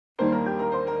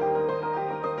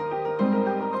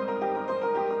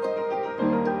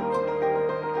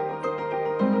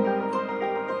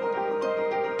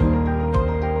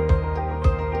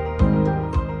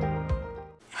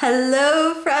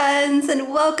Hello friends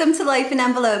and welcome to Life in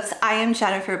Envelopes. I am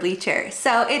Jennifer Bleacher.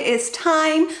 So it is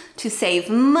time to save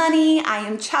money. I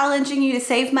am challenging you to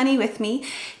save money with me.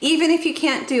 Even if you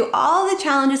can't do all the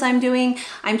challenges I'm doing,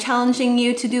 I'm challenging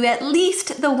you to do at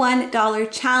least the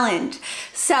 $1 challenge.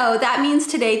 So that means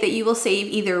today that you will save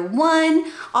either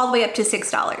 $1 all the way up to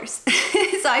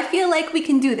 $6. So I feel like we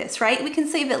can do this, right? We can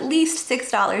save at least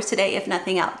 $6 today if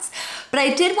nothing else. But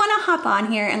I did want to hop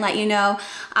on here and let you know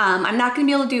I'm not going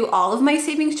to be able to do all of my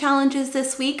savings challenges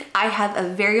this week. I have a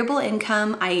variable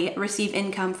income. I receive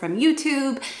income from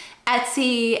YouTube,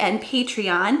 Etsy, and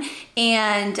Patreon,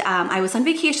 and I was on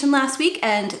vacation last week,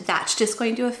 and that's just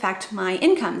going to affect my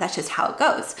income. That's just how it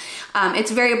goes.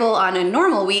 It's variable on a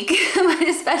normal week, but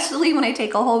especially when I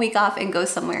take a whole week off and go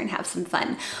somewhere and have some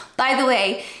fun. By the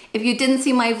way, if you didn't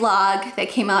see my vlog that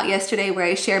came out yesterday where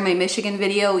I share my Michigan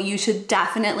video, you should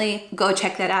definitely go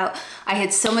check that out. I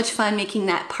had so much fun making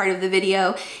that part of the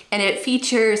video, and it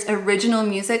features original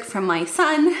music from my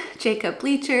son, Jacob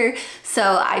Bleacher,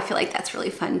 so I feel like that's really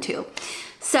fun too.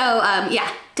 So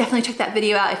yeah, definitely check that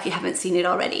video out if you haven't seen it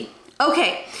already.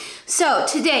 Okay, so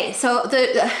today,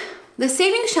 the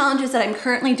savings challenges that I'm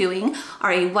currently doing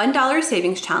are a $1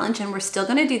 savings challenge, and we're still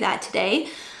gonna do that today.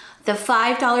 The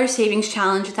 $5 savings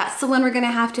challenge, that's the one we're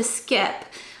gonna have to skip.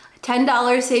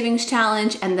 $10 savings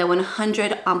challenge and the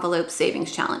 100 envelope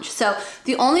savings challenge. So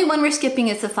the only one we're skipping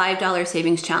is the $5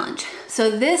 savings challenge.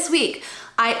 So this week,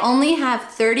 I only have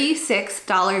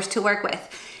 $36 to work with.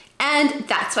 And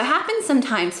that's what happens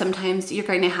sometimes. Sometimes you're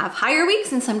going to have higher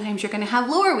weeks and sometimes you're going to have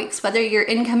lower weeks. Whether your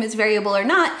income is variable or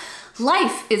not,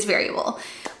 life is variable.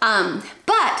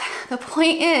 But the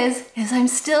point is I'm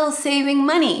still saving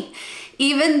money.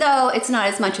 Even though it's not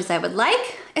as much as I would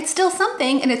like, it's still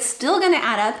something and it's still gonna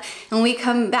add up. And when we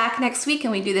come back next week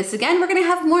and we do this again, we're gonna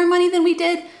have more money than we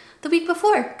did the week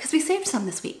before because we saved some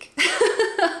this week.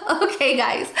 Okay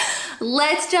guys,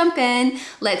 let's jump in.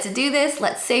 Let's do this,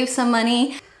 let's save some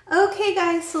money. Okay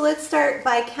guys, so let's start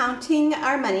by counting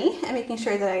our money and making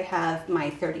sure that I have my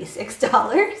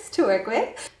 $36 to work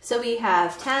with. So we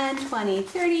have 10, 20,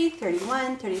 30,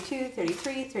 31, 32,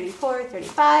 33, 34,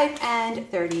 35, and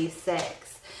 36.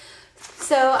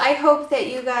 So I hope that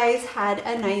you guys had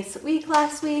a nice week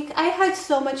last week. I had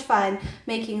so much fun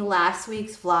making last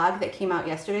week's vlog that came out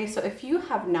yesterday. So if you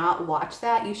have not watched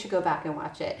that, you should go back and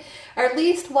watch it. Or at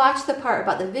least watch the part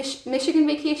about the Michigan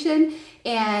vacation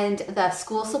and the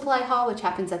school supply haul, which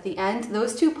happens at the end.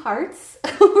 Those two parts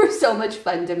were so much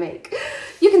fun to make.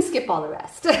 You can skip all the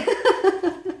rest.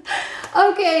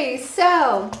 Okay,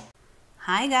 so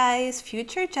hi guys,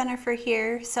 future Jennifer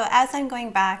here. So as I'm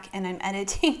going back and I'm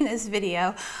editing this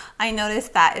video, I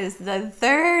noticed that is the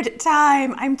third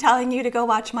time I'm telling you to go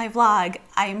watch my vlog.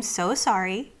 I'm so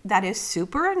sorry. That is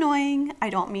super annoying. I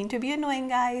don't mean to be annoying,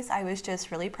 guys. I was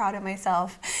just really proud of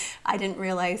myself. I didn't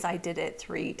realize I did it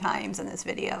 3 times in this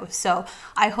video. So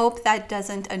I hope that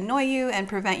doesn't annoy you and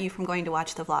prevent you from going to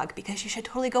watch the vlog, because you should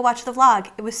totally go watch the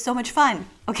vlog. It was so much fun.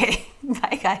 Okay,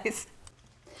 bye guys.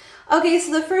 Okay,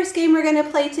 so the first game we're gonna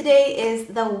play today is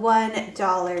the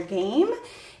 $1 game.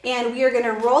 And we are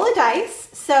gonna roll a dice.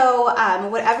 So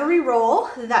whatever we roll,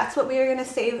 that's what we are gonna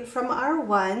save from our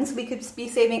ones. We could be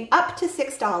saving up to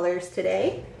 $6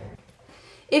 today.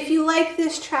 If you like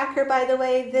this tracker, by the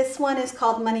way, this one is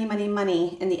called Money, Money,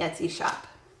 Money in the Etsy shop.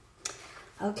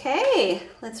 Okay,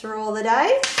 let's roll the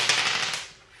dice.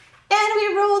 And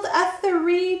we rolled a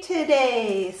 3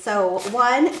 today. So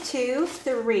 1, 2,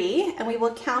 3, and we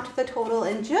will count the total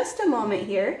in just a moment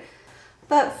here.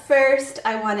 But first,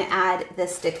 I want to add the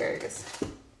stickers.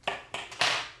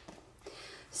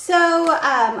 So,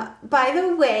 by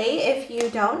the way, if you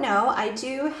don't know, I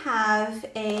do have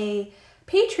a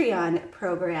Patreon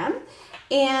program.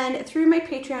 And through my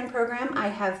Patreon program, I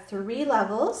have 3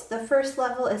 levels. The first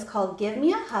level is called Give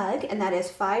Me a Hug, and that is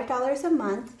 $5 a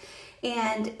month.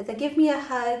 And the Give Me a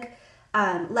Hug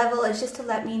level is just to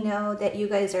let me know that you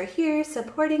guys are here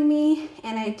supporting me.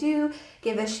 And I do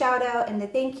give a shout out and a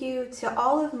thank you to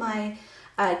all of my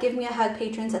Give Me a Hug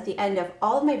patrons at the end of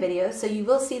all of my videos. So you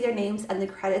will see their names and the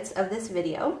credits of this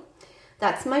video.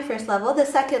 That's my first level. The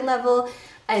second level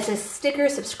is a sticker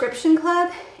subscription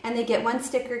club, and they get 1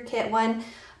 sticker kit, 1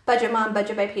 Budget Mom,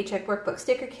 Budget by Paycheck workbook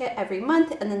sticker kit every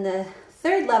month. And then the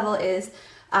third level is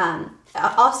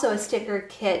also a sticker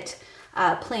kit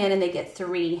plan, and they get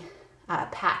 3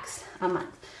 packs a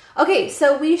month. Okay,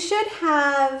 so we should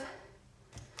have,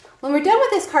 when we're done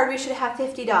with this card, we should have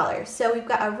 $50. So we've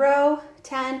got a row,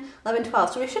 10, 11,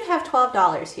 12. So we should have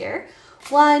 $12 here.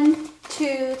 1,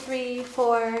 2, 3,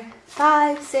 4,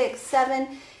 5, 6, 7,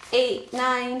 8,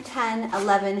 9, 10,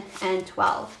 11, and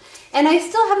 12. And I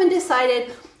still haven't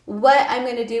decided what I'm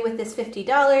going to do with this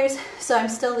 $50, so I'm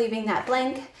still leaving that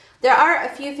blank. There are a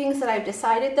few things that I've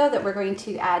decided though that we're going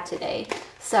to add today.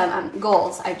 Some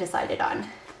goals I've decided on.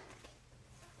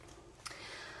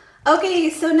 Okay,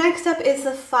 so next up is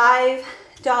the $5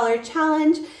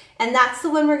 challenge, and that's the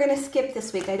one we're going to skip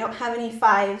this week. I don't have any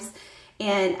fives,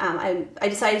 and I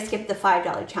decided to skip the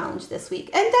 $5 challenge this week,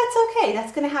 and that's okay.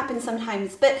 That's going to happen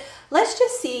sometimes, but let's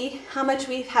just see how much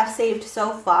we have saved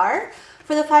so far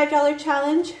for the $5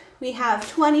 challenge. We have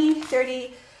 20,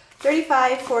 30,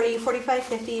 35, 40, 45,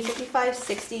 50, 55,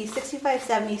 60, 65,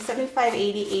 70, 75,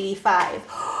 80, 85.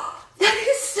 That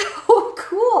is so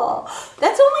cool.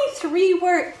 That's only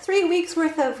 3 weeks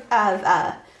worth of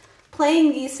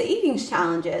playing these savings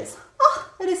challenges. Oh,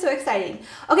 that is so exciting.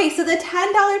 Okay, so the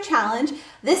 $10 challenge,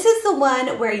 this is the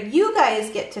one where you guys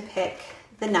get to pick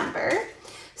the number.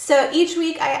 So each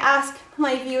week I ask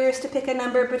my viewers to pick a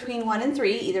number between 1 and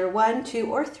 3, either 1, 2,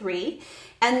 or 3.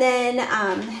 And then,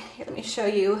 here, let me show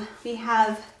you. We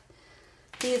have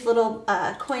these little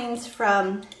coins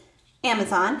from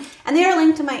Amazon, and they are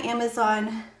linked to my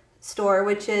Amazon store,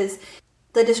 which is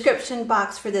the description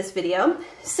box for this video.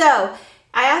 So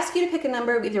I ask you to pick a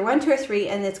number, either 1, 2, or 3,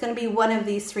 and it's going to be one of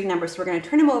these 3 numbers. So we're going to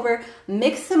turn them over,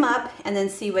 mix them up, and then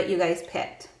see what you guys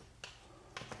picked.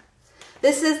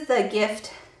 This is the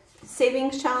gift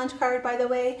savings challenge card, by the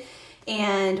way,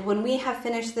 and when we have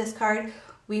finished this card,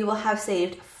 we will have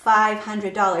saved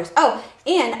 $500. Oh,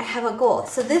 and I have a goal.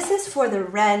 So this is for the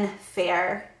Ren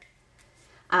Fair.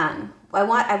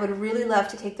 I would really love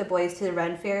to take the boys to the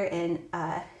Ren Fair in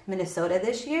Minnesota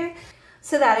this year.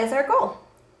 So that is our goal.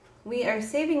 We are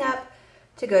saving up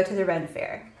to go to the Ren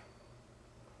Fair.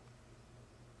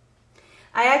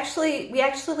 We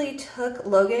actually took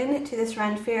Logan to this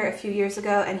Ren Fair a few years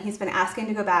ago, and he's been asking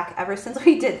to go back ever since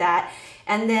we did that.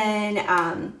 And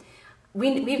then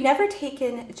we've never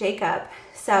taken Jacob,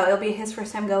 so it'll be his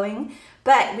first time going.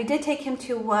 But we did take him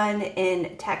to one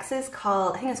in Texas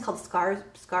called, I think it's called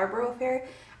Scarborough Fair,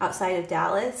 outside of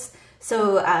Dallas.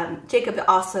 So Jacob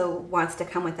also wants to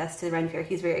come with us to the Ren Fair.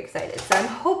 He's very excited. So I'm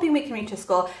hoping we can reach his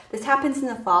goal. This happens in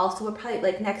the fall, so we'll probably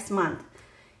like next month.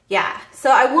 Yeah, so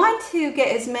I want to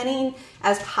get as many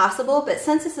as possible, but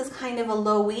since this is kind of a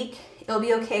low week, it'll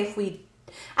be okay if we,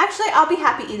 actually I'll be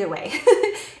happy either way.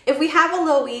 If we have a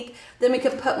low week, then we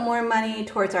could put more money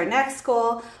towards our next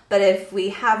goal, but if we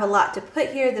have a lot to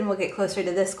put here, then we'll get closer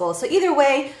to this goal. So either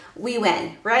way, we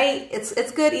win, right?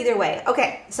 It's good either way.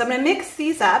 Okay, so I'm gonna mix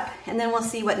these up, and then we'll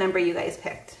see what number you guys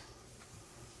picked.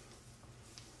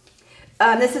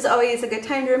 This is always a good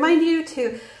time to remind you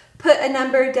to put a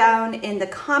number down in the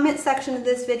comment section of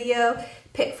this video.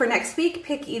 Pick for next week,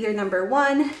 pick either number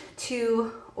 1,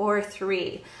 2, or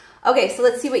 3. Okay, so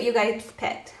let's see what you guys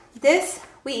picked. This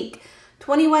week,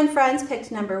 21 friends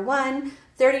picked number 1,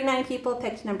 39 people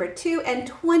picked number 2, and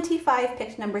 25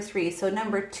 picked number 3. So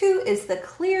number 2 is the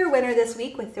clear winner this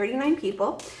week with 39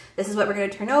 people. This is what we're gonna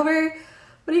turn over.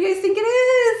 What do you guys think it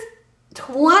is?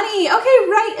 20, okay,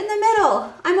 right in the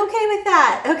middle. I'm okay with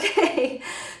that, okay.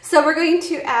 So we're going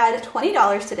to add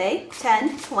 $20 today,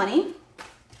 10, 20.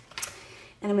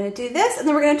 And I'm gonna do this, and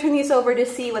then we're gonna turn these over to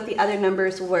see what the other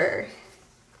numbers were.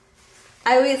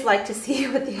 I always like to see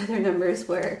what the other numbers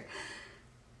were.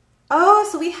 Oh,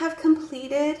 so we have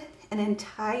completed an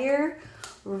entire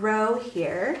row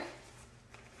here.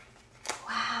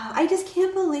 Wow, I just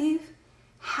can't believe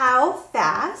how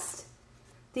fast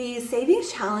these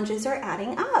savings challenges are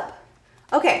adding up.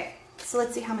 Okay, so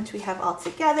let's see how much we have all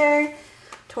together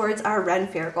towards our Ren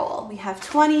Fair goal. We have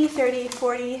 20, 30,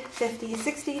 40, 50,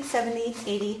 60, 70,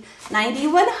 80, 90,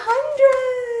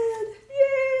 100.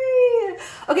 Yay!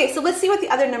 Okay, so let's see what the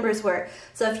other numbers were.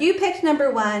 So if you picked number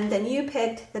 1, then you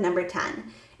picked the number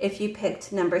 10. If you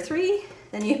picked number 3,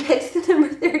 then you picked the number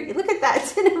 30. Look at that,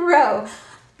 it's in a row.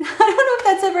 I don't know if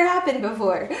that's ever happened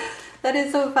before. That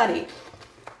is so funny.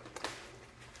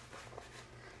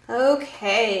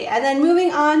 Okay, and then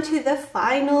moving on to the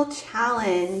final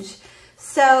challenge.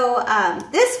 So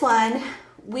this one,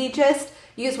 we just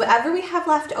use whatever we have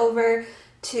left over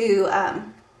to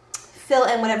fill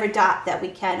in whatever dot that we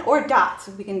can, or dots,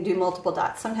 we can do multiple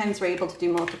dots. Sometimes we're able to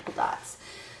do multiple dots.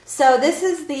 So this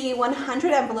is the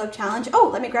 100 envelope challenge. Oh,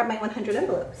 let me grab my 100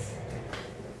 envelopes.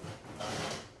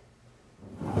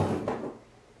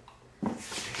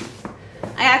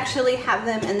 I actually have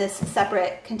them in this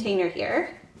separate container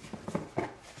here.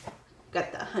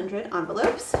 Got the 100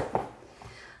 envelopes.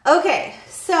 Okay,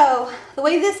 so the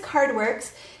way this card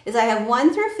works is I have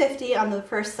 1 through 50 on the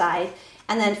first side,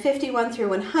 and then 51 through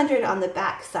 100 on the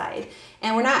back side.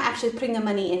 And we're not actually putting the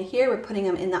money in here, we're putting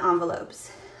them in the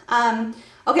envelopes.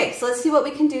 Okay, so let's see what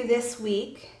we can do this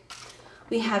week.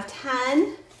 We have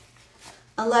 10,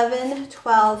 11,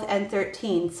 12, and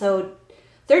 13. So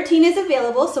 13 is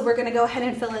available, so we're gonna go ahead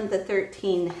and fill in the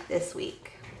 13 this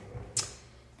week.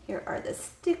 Here are the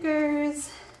stickers.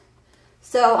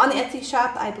 So on the Etsy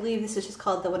shop, I believe this is just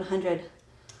called the 100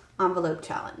 envelope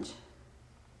challenge,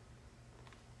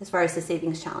 as far as the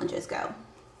savings challenges go.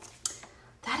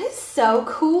 That is so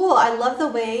cool. I love the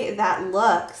way that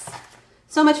looks.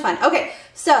 So much fun. Okay,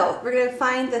 so we're gonna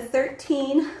find the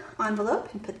 13 envelope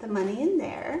and put the money in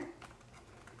there.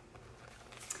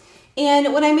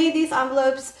 And when I made these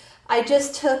envelopes, I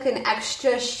just took an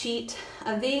extra sheet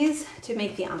of these to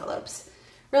make the envelopes.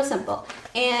 Real simple.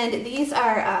 And these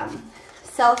are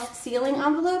self-sealing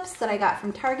envelopes that I got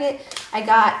from Target. I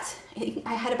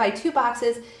had to buy 2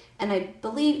 boxes, and I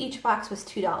believe each box was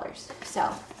 $2.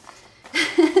 So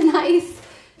nice,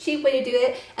 cheap way to do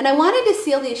it. And I wanted to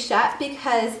seal these shut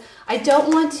because I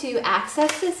don't want to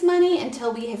access this money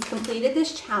until we have completed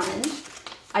this challenge.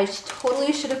 I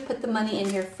totally should have put the money in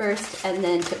here first and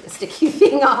then took the sticky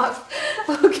thing off.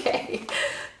 Okay,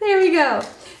 there we go.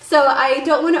 So I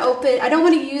don't want to I don't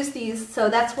want to use these, so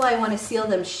that's why I want to seal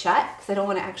them shut, because I don't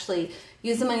want to actually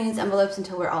use the money in these envelopes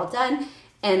until we're all done.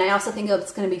 And I also think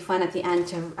it's going to be fun at the end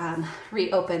to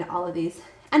reopen all of these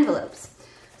envelopes.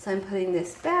 So I'm putting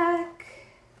this back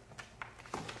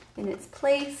in its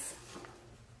place.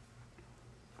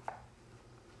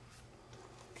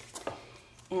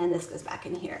 And this goes back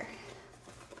in here.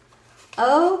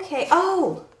 Okay,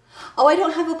 oh, I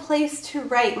don't have a place to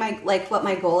write what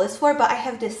my goal is for, but I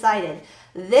have decided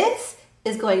this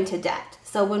is going to debt.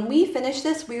 So when we finish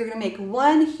this, we're gonna make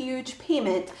one huge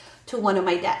payment to one of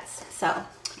my debts. So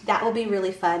that will be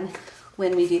really fun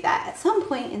when we do that at some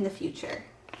point in the future.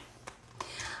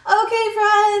 Okay,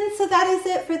 friends, so that is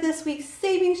it for this week's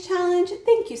savings challenge.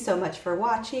 Thank you so much for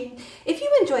watching. If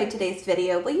you enjoyed today's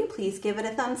video, will you please give it a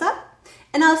thumbs up?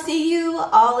 And I'll see you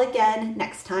all again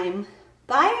next time.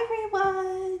 Bye,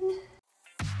 everyone.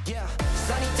 Yeah,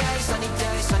 sunny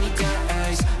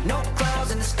days, no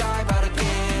clouds in the sky, about to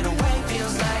get away.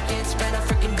 Feels like it's been a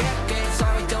freaking decade.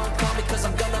 Sorry, don't call me, cause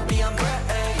I'm gonna be on break.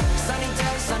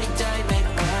 Sunny day, make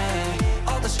way.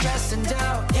 All the stress and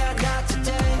doubt, yeah, not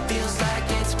today. Feels like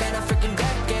it's been a freaking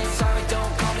decade. Sorry,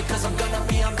 don't call me, cause I'm gonna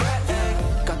be on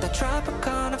break. Got the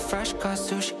Tropicana, fresh cut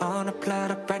sushi on a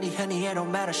platter. Brandy, honey, it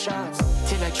don't matter, shots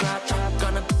till I drop.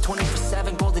 Gonna be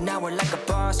 24/7, golden hour like a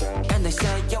boss. And they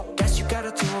say, yo, guess you got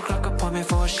a 2 o'clock appointment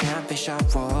for a champagne shot,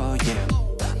 whoa, yeah.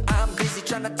 I'm busy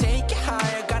trying to take it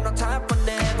higher, got no time for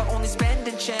never, only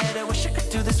spending cheddar. Wish I could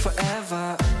do this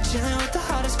forever. Chilling with the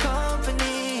hottest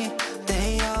company,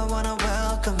 they all wanna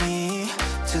welcome me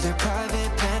to their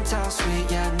private penthouse suite.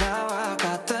 Yeah, now I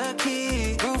got the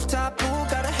key. Rooftop pool,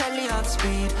 got a heli on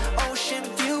speed. Ocean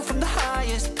view from the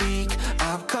highest peak.